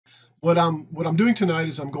What I'm doing tonight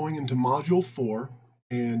is I'm going into module 4,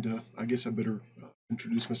 and I guess I better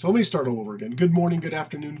introduce myself. Let me start all over again. Good morning, good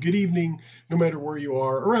afternoon, good evening, no matter where you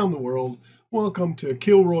are around the world. Welcome to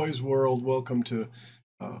Kilroy's World. Welcome to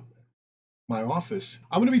uh, my office.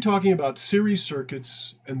 I'm going to be talking about series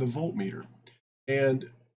circuits and the voltmeter, and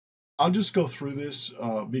I'll just go through this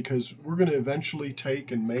because we're going to eventually take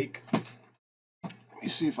and make. Let me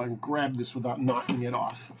see if I can grab this without knocking it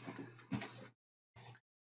off.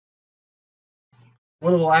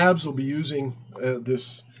 One of the labs will be using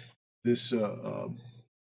this DC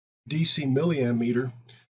milliamp meter,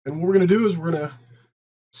 and what we're going to do is we're going to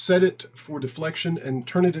set it for deflection and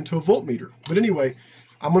turn it into a voltmeter. But anyway,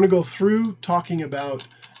 I'm going to go through talking about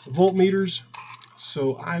voltmeters,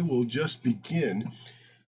 so I will just begin.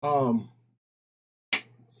 The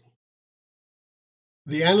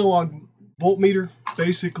analog voltmeter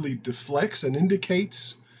basically deflects and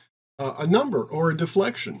indicates a number or a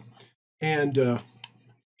deflection, and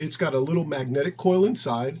it's got a little magnetic coil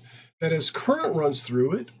inside that as current runs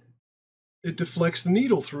through it, it deflects the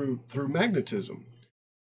needle through magnetism.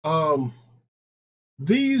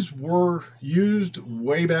 These were used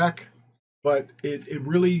way back, but it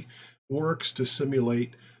really works to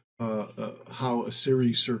simulate how a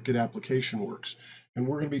series circuit application works. And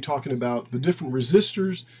we're going to be talking about the different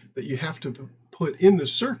resistors that you have to put in the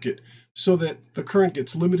circuit so that the current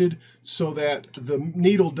gets limited, so that the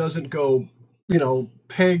needle doesn't go,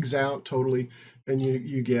 pegs out totally, and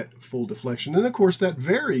you get full deflection. And of course, that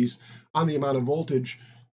varies on the amount of voltage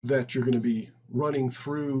that you're going to be running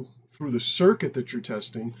through the circuit that you're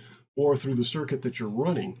testing or through the circuit that you're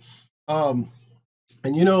running. And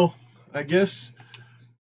I guess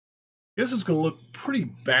it's going to look pretty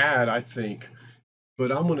bad, I think,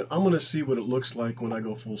 but I'm gonna see what it looks like when I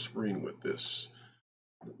go full screen with this.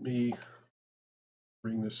 Let me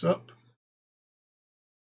bring this up.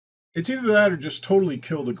 It's either that or just totally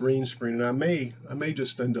kill the green screen, and I may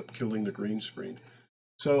just end up killing the green screen.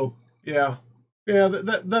 So yeah,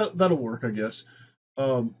 that'll work, I guess,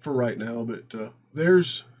 for right now. But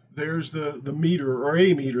there's the meter, or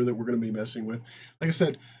a meter, that we're going to be messing with. Like I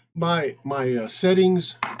said, my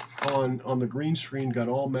settings on the green screen got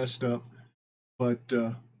all messed up, but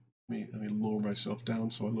let me lower myself down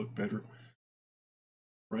so I look better.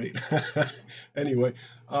 Right? Anyway,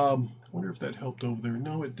 I wonder if that helped over there.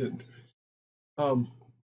 No, it didn't. So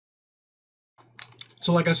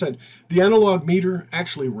like I said, the analog meter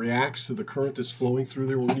actually reacts to the current that's flowing through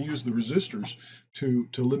there. We're going to use the resistors to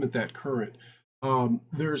limit that current.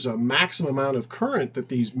 There's a maximum amount of current that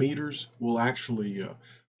these meters will actually,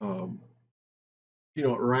 are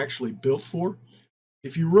actually built for.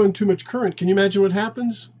 If you run too much current, can you imagine what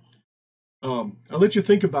happens? I'll let you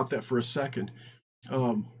think about that for a second.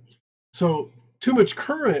 So too much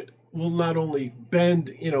current will not only bend,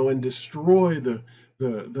 and destroy the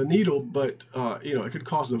needle, but it could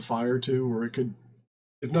cause a fire too, or it could,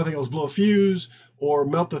 if nothing else, blow a fuse or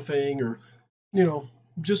melt the thing, or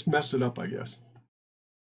just mess it up, I guess.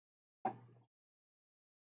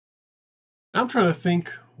 I'm trying to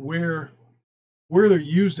think where they're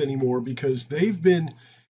used anymore, because they've been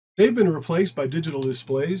replaced by digital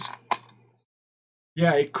displays.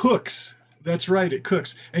 Yeah, it cooks. That's right, it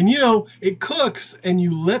cooks. And it cooks, and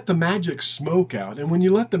you let the magic smoke out. And when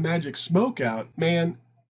you let the magic smoke out, man,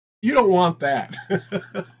 you don't want that.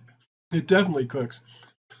 It definitely cooks.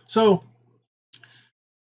 So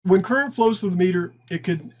when current flows through the meter, it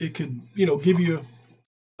could give you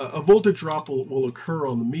a voltage drop will occur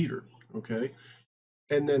on the meter, okay?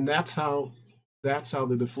 And then that's how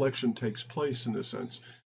the deflection takes place, in a sense.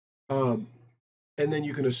 And then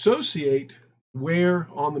you can associate where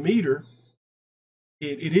on the meter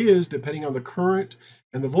it is, depending on the current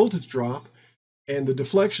and the voltage drop and the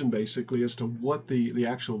deflection, basically, as to what the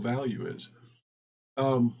actual value is.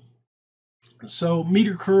 So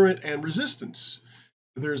meter current and resistance.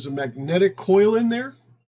 There's a magnetic coil in there.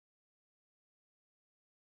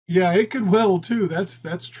 Yeah, it could well too.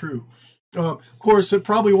 That's true. Of course, it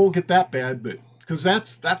probably won't get that bad, but because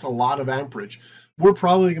that's a lot of amperage. We're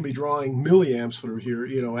probably going to be drawing milliamps through here.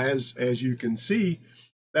 As you can see,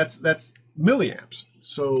 that's milliamps.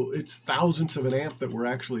 So it's thousandths of an amp that we're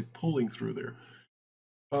actually pulling through there.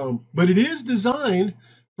 But it is designed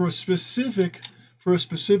for a specific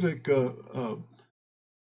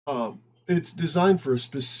it's designed for a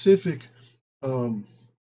specific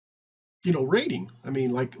rating. I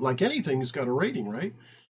mean, like anything, it's got a rating, right?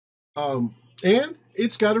 And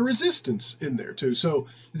it's got a resistance in there too. So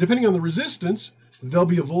depending on the resistance, there'll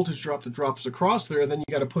be a voltage drop that drops across there. Then you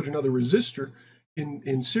got to put another resistor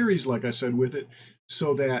in series, like I said, with it,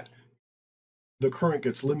 so that the current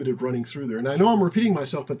gets limited running through there. And I know I'm repeating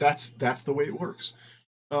myself, but that's the way it works.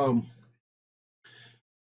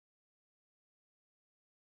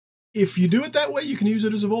 If you do it that way, you can use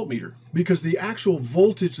it as a voltmeter, because the actual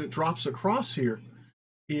voltage that drops across here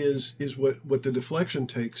is what the deflection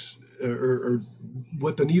takes, or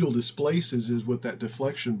what the needle displaces is what that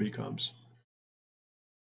deflection becomes.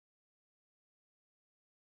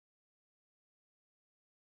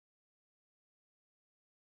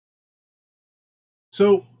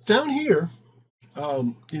 So down here,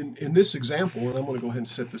 in this example, and I'm going to go ahead and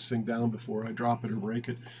set this thing down before I drop it or break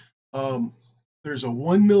it. There's a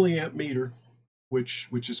 1 milliamp meter, which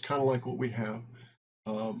is kind of like what we have,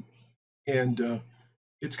 and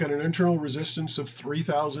it's got an internal resistance of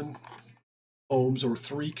 3,000 ohms, or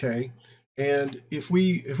 3K. And if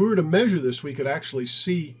we were to measure this, we could actually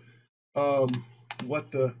see what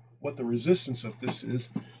the resistance of this is.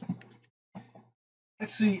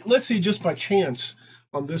 Let's see just by chance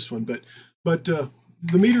on this one, but the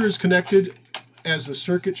meter is connected, as the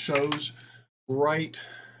circuit shows, right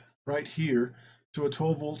here to a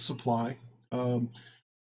 12-volt supply.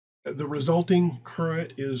 The resulting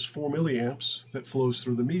current is 4 milliamps that flows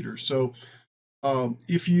through the meter. So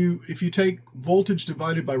if you take voltage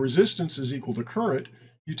divided by resistance is equal to current,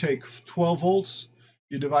 you take 12 volts,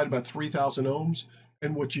 you divide it by 3,000 ohms,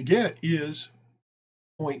 and what you get is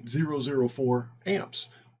 0.004 amps,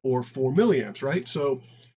 or 4 milliamps, right? So,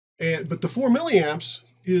 but the 4 milliamps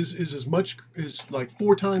is as much, is like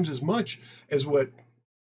 4 times as much as what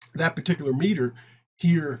that particular meter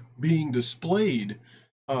here being displayed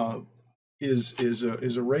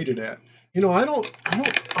is rated at. You know, I don't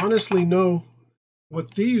honestly know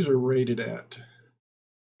what these are rated at.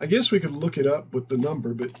 I guess we could look it up with the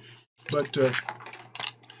number, but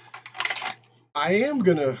I am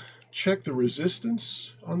gonna check the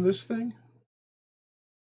resistance on this thing.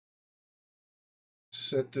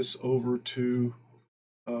 Set this over to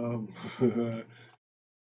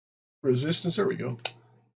resistance. There we go.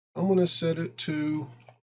 I'm gonna set it to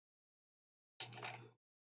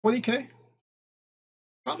 20K.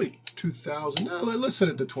 Probably 2,000. No, let's set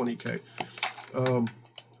it to 20K.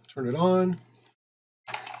 Turn it on.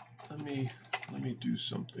 Let me do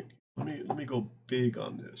something. Let me go big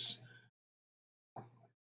on this.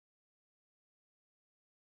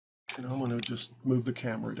 And I'm going to just move the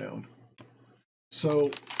camera down. So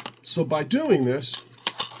by doing this,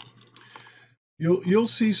 you'll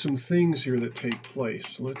see some things here that take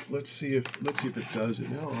place. Let's see if it does it.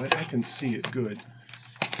 No, I can see it. Good.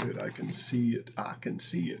 I can see it. I can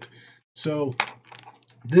see it. So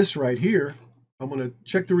this right here, I'm going to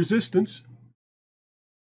check the resistance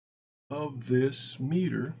of this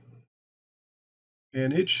meter,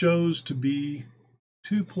 and it shows to be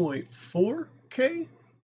 2.4K.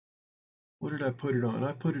 What did I put it on?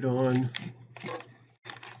 I put it on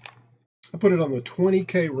the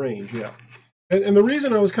 20K range, yeah. And the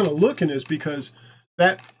reason I was kind of looking is because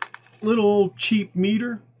that little cheap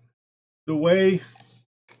meter, the way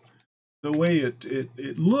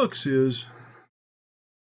it looks is,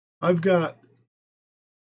 I've got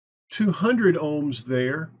 200 ohms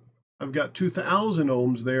there, I've got 2,000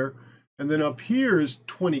 ohms there, and then up here is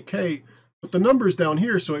 20K, but the number's down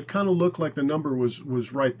here, so it kind of looked like the number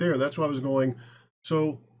was right there. That's why I was going,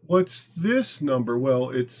 so what's this number? Well,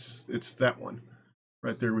 it's that one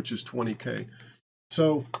right there, which is 20K.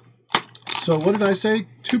 So what did I say?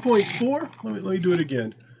 2.4? Let me do it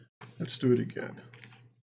again. Let's do it again.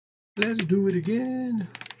 Let's do it again.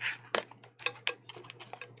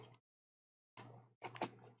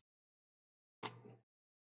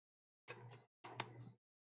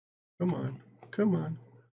 Come on, come on.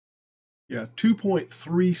 Yeah,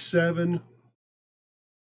 2.37.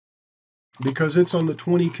 Because it's on the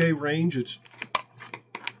 20K range, it's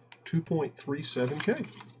 2.37K.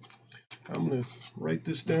 I'm going to write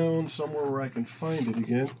this down somewhere where I can find it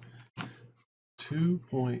again. 2.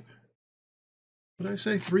 What did I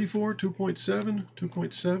say? 3.4? 2.7?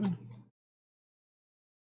 2.7?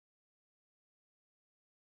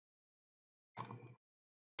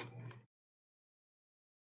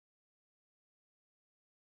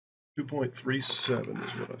 .37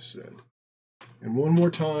 is what I said. And one more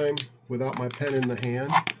time, without my pen in the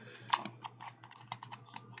hand.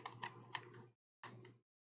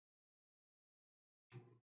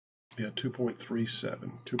 Yeah,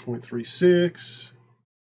 2.37, 2.36.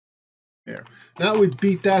 There. Now we've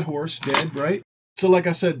beat that horse dead, right? So like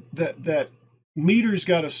I said, that meter's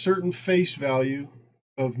got a certain face value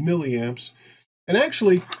of milliamps. And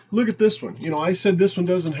actually, look at this one. You know, I said this one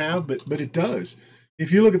doesn't have, but it does.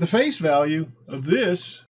 If you look at the face value of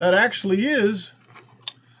this, that actually is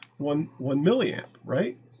 1 milliamp,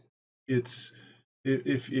 right? It's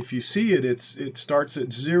if you see it, it starts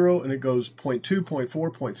at 0 and it goes 0.2, 0.4,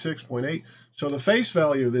 0.6, 0.8. So the face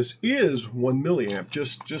value of this is 1 milliamp,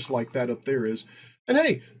 just like that up there is. And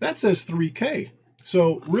hey, that says 3K.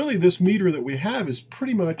 So really this meter that we have is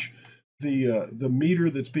pretty much the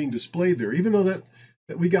meter that's being displayed there. Even though that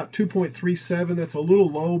we got 2.37, that's a little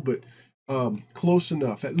low, but close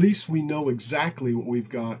enough. At least we know exactly what we've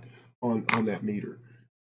got on that meter.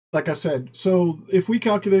 Like I said, so if we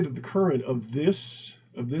calculated the current of this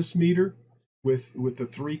meter with the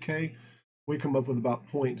 3K, we come up with about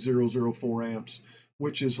 0.004 amps,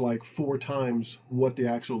 which is like 4 times what the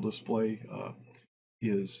actual display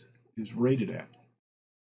is rated at.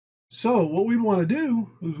 So what we'd want to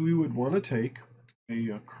do is we would want to take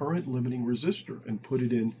a current limiting resistor and put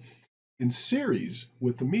it in series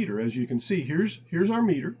with the meter. As you can see, here's our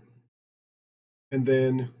meter, and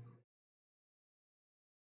then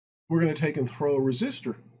we're going to take and throw a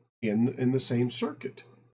resistor in the same circuit.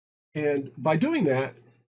 And by doing that,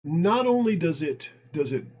 not only does it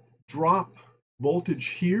drop voltage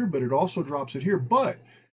here, but it also drops it here. But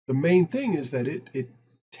the main thing is that it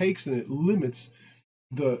takes and it limits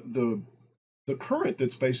the current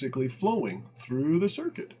that's basically flowing through the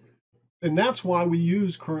circuit. And that's why we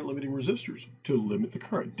use current limiting resistors, to limit the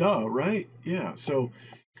current. Duh, right? Yeah. So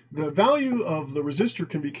the value of the resistor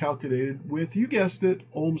can be calculated with, you guessed it,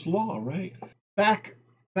 Ohm's law, right? Back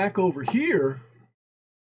over here,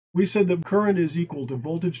 we said the current is equal to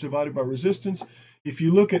voltage divided by resistance. If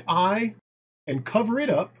you look at I and cover it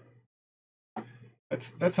up,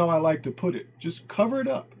 that's how I like to put it. Just cover it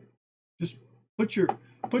up. Just put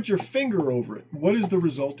your finger over it. What is the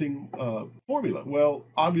resulting formula? Well,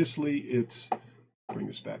 obviously it's, bring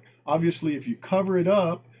this back. Obviously, if you cover it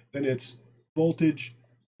up, then it's voltage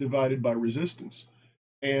divided by resistance,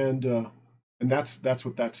 and that's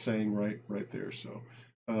what that's saying right there. So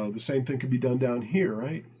the same thing could be done down here,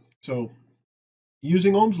 right? So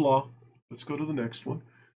using Ohm's law, let's go to the next one.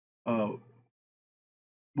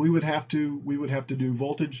 We would have to do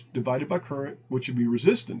voltage divided by current, which would be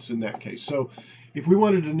resistance in that case. So if we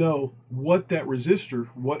wanted to know what that resistor,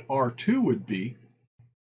 what R2 would be,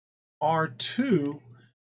 R2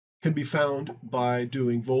 can be found by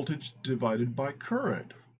doing voltage divided by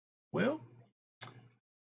current. Well,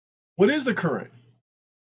 what is the current?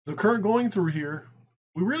 The current going through here,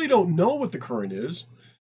 we really don't know what the current is,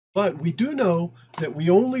 but we do know that we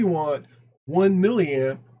only want 1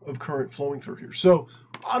 milliamp of current flowing through here. So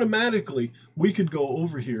automatically we could go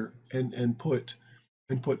over here and put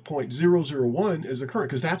 0.001 as the current,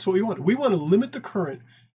 because that's what we want. We want to limit the current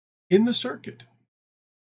in the circuit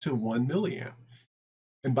to 1 milliamp.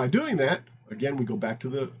 And by doing that, again, we go back to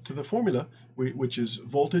the formula, which is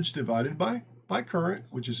voltage divided by current,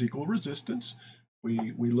 which is equal resistance.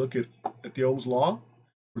 We look at the Ohm's law.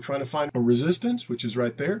 We're trying to find a resistance, which is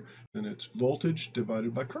right there, and it's voltage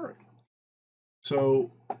divided by current.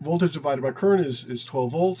 So voltage divided by current is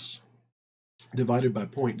 12 volts divided by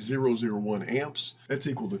 0.001 amps. That's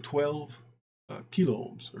equal to 12 kilo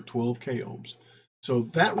ohms, or 12 K ohms. So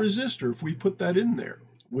that resistor, if we put that in there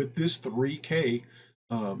with this 3K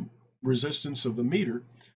resistance of the meter,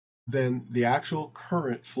 then the actual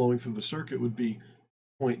current flowing through the circuit would be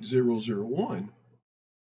 0.001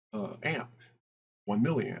 amp, 1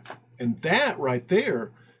 milliamp. And that right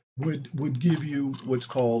there would give you what's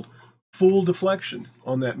called full deflection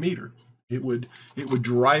on that meter. It would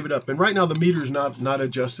drive it up. And right now the meter is not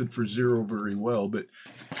adjusted for 0 very well, but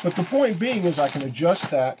the point being is I can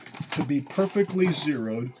adjust that to be perfectly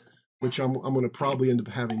zeroed, which I'm going to probably end up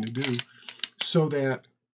having to do, so that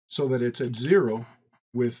it's at 0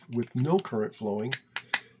 with no current flowing.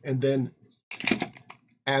 And then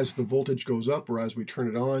as the voltage goes up, or as we turn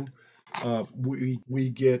it on, we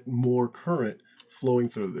get more current flowing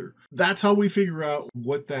through there. That's how we figure out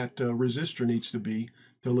what that resistor needs to be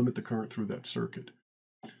to limit the current through that circuit.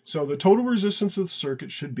 So the total resistance of the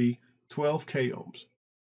circuit should be 12 K ohms.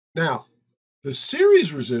 Now, the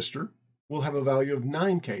series resistor will have a value of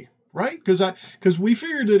 9K, right? Because we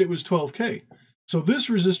figured that it was 12K. So this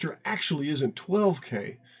resistor actually isn't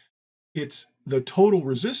 12K. It's the total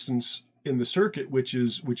resistance in the circuit, which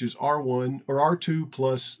is R1 or R2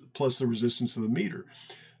 plus the resistance of the meter.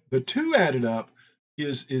 The two added up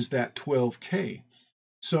is that 12K.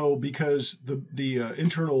 So because the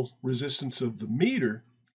internal resistance of the meter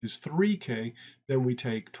is 3K, then we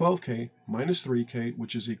take 12K minus 3K,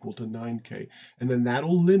 which is equal to 9K. And then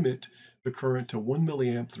that'll limit the current to 1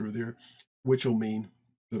 milliamp through there, which will mean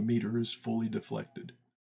the meter is fully deflected.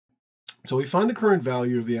 So we find the current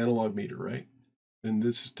value of the analog meter, right? And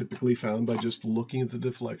this is typically found by just looking at the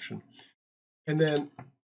deflection. And then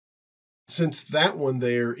since that one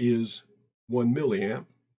there is 1 milliamp,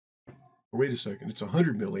 or wait a second, it's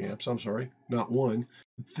 100 milliamps, I'm sorry, not 1,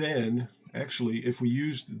 then actually if we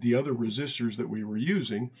used the other resistors that we were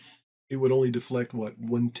using, it would only deflect, what,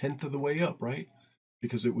 1/10 of the way up, right?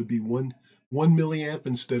 Because it would be 1 milliamp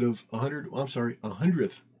instead of 100, I'm sorry,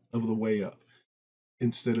 100th of the way up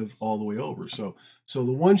instead of all the way over. So the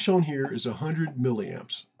one shown here is 100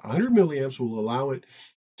 milliamps. 100 milliamps will allow it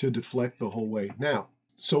to deflect the whole way. Now,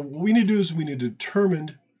 so what we need to do is we need to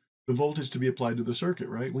determine the voltage to be applied to the circuit,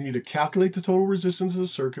 right? We need to calculate the total resistance of the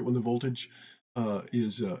circuit when the voltage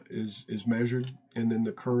is measured, and then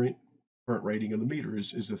the current rating of the meter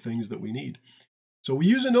is the things that we need. So we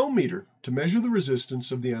use an ohm meter to measure the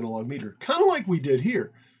resistance of the analog meter, kind of like we did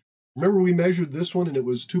here. Remember we measured this one and it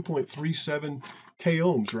was 2.37 k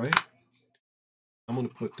ohms, right? I'm going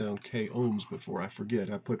to put down k ohms before I forget.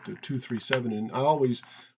 I put the 237, and I always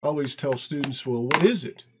tell students, well, what is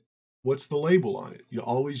it? What's the label on it? You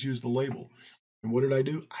always use the label. And what did I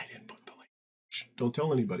do? I didn't put the label. Shh, don't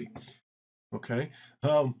tell anybody. Okay.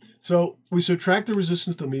 So we subtract the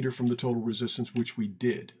resistance of the meter from the total resistance, which we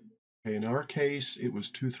did. Okay, in our case, it was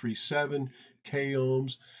 237 k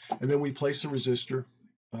ohms, and then we place the resistor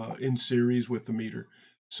in series with the meter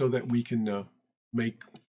so that we can make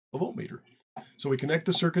a voltmeter. So we connect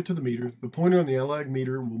the circuit to the meter. The pointer on the analog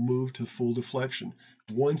meter will move to full deflection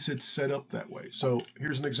once it's set up that way. So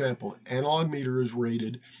here's an example. Analog meter is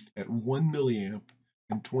rated at 1 milliamp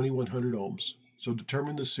and 2100 ohms. So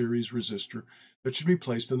determine the series resistor that should be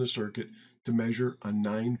placed in the circuit to measure a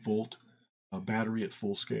 9-volt battery at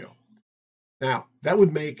full scale. Now, that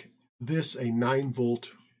would make this a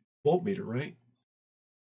 9-volt voltmeter, right?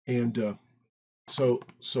 And so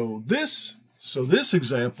this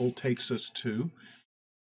example takes us to,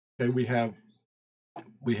 okay, we have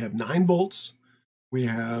 9 volts, we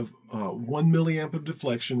have 1 milliamp of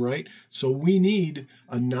deflection, right? So we need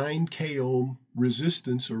a 9 k ohm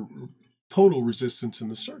resistance or total resistance in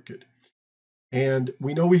the circuit. And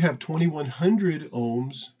we know we have 2100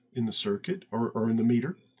 ohms in the circuit or in the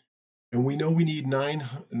meter. And we know we need 9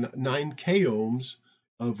 k ohms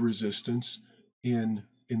of resistance in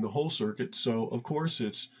the whole circuit. So of course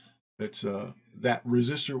that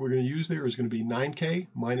resistor we're going to use there is going to be 9K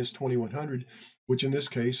minus 2100, which in this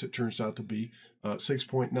case it turns out to be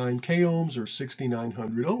 6.9 k ohms or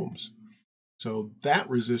 6900 ohms. So that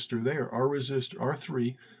resistor there, our resistor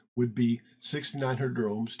R3, would be 6900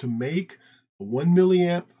 ohms to make a 1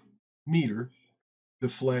 milliamp meter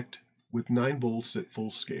deflect with 9 volts at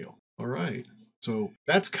full scale. All right, so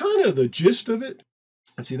that's kind of the gist of it.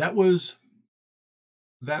 Let's see, that was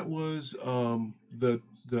the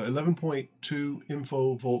 11.2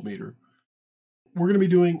 info voltmeter. We're going to be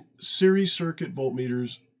doing series circuit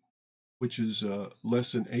voltmeters, which is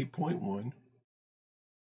lesson 8.1.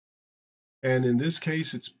 And in this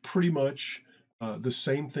case, it's pretty much the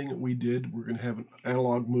same thing that we did. We're going to have an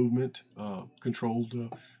analog movement controlled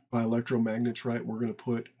by electromagnets, right? We're going to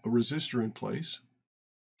put a resistor in place.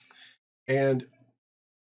 And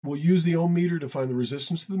we'll use the ohm meter to find the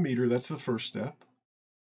resistance of the meter. That's the first step.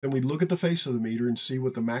 Then we look at the face of the meter and see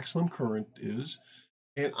what the maximum current is.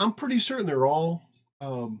 And I'm pretty certain they're all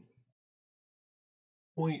 0.1,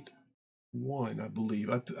 I believe.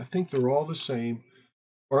 I think they're all the same.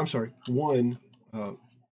 Or I'm sorry, 1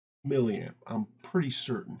 milliamp. I'm pretty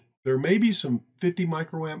certain. There may be some 50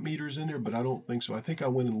 microamp meters in there, but I don't think so. I think I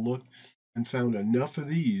went and looked and found enough of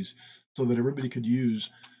these so that everybody could use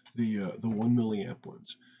the 1 milliamp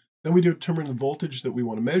ones. Then we determine the voltage that we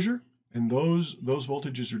want to measure, and those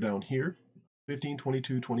voltages are down here, 15,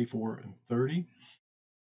 22, 24, and 30.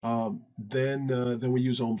 Then we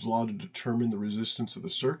use Ohm's law to determine the resistance of the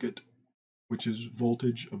circuit, which is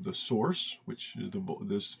voltage of the source, which is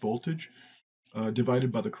this voltage,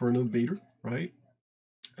 divided by the current of the meter, right?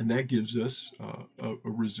 And that gives us a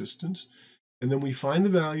resistance. And then we find the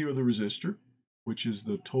value of the resistor, which is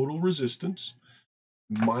the total resistance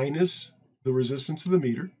minus the resistance of the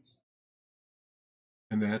meter.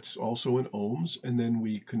 And that's also in ohms. And then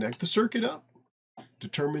we connect the circuit up,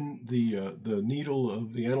 determine the needle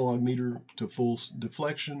of the analog meter to full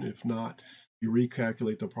deflection. If not, you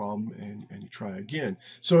recalculate the problem and you try again.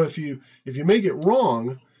 So if you make it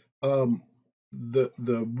wrong,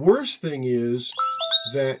 the worst thing is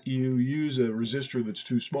that you use a resistor that's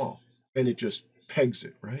too small and it just pegs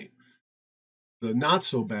it, right? The not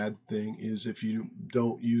so bad thing is if you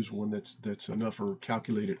don't use one that's enough or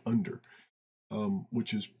calculated under,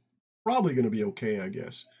 which is probably going to be okay, I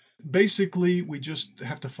guess. Basically, we just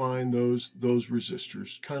have to find those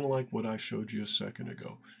resistors, kind of like what I showed you a second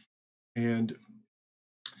ago. And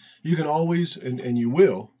you can always, and you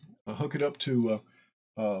will, hook it up to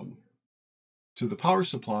the power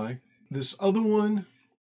supply this other one,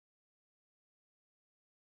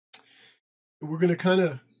 we're going to kind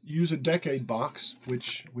of use a decade box,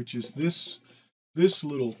 which is this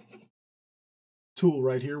little tool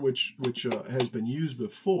right here, which has been used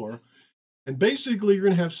before. And basically, you're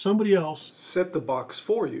going to have somebody else set the box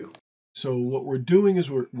for you. So what we're doing is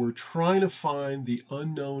we're trying to find the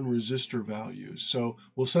unknown resistor values. So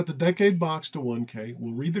we'll set the decade box to 1K.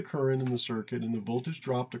 We'll read the current in the circuit and the voltage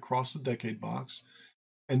dropped across the decade box.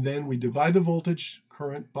 And then we divide the voltage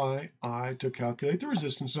current by I to calculate the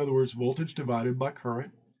resistance. In other words, voltage divided by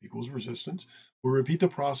current equals resistance. We'll repeat the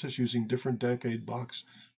process using different decade box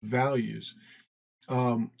values.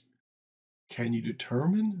 Can you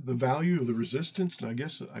determine the value of the resistance? And I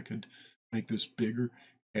guess I could make this bigger.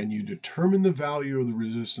 Can you determine the value of the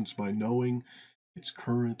resistance by knowing its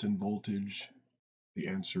current and voltage? The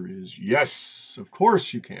answer is yes, of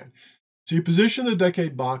course you can. So you position the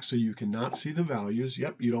decade box so you cannot see the values.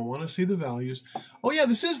 Yep, you don't want to see the values. Oh yeah,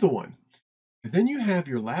 this is the one. And then you have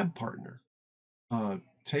your lab partner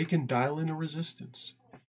take and dial in a resistance.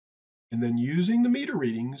 And then using the meter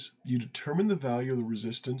readings, you determine the value of the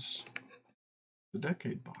resistance, the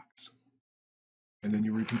decade box. And then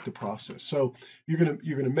you repeat the process. So you're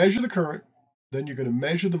gonna measure the current, then you're gonna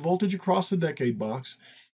measure the voltage across the decade box,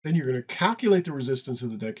 then you're gonna calculate the resistance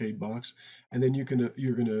of the decade box, and then you're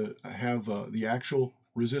gonna have the actual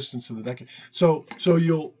resistance of the decade. So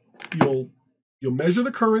you'll measure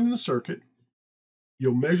the current in the circuit,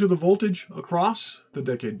 you'll measure the voltage across the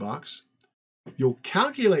decade box, you'll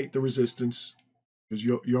calculate the resistance because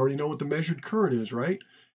you already know what the measured current is, right?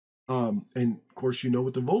 And of course you know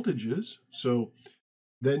what the voltage is. So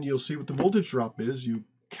then you'll see what the voltage drop is. You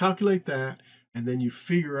calculate that, and then you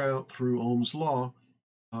figure out through Ohm's law,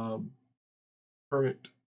 current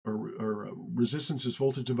or resistance is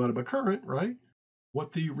voltage divided by current, right?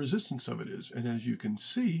 What the resistance of it is. And as you can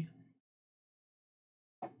see,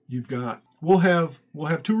 you've got, we'll have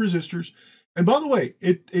two resistors. And by the way,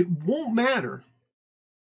 it won't matter.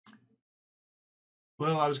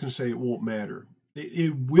 Well, I was going to say it won't matter.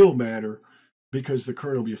 It will matter because the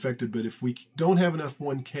current will be affected. But if we don't have enough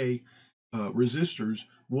 1K resistors,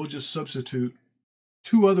 we'll just substitute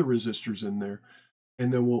two other resistors in there,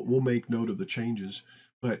 and then we'll make note of the changes.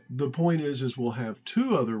 But the point is we'll have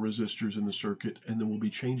two other resistors in the circuit, and then we'll be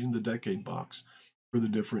changing the decade box for the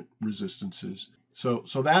different resistances. So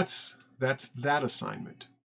that's that assignment.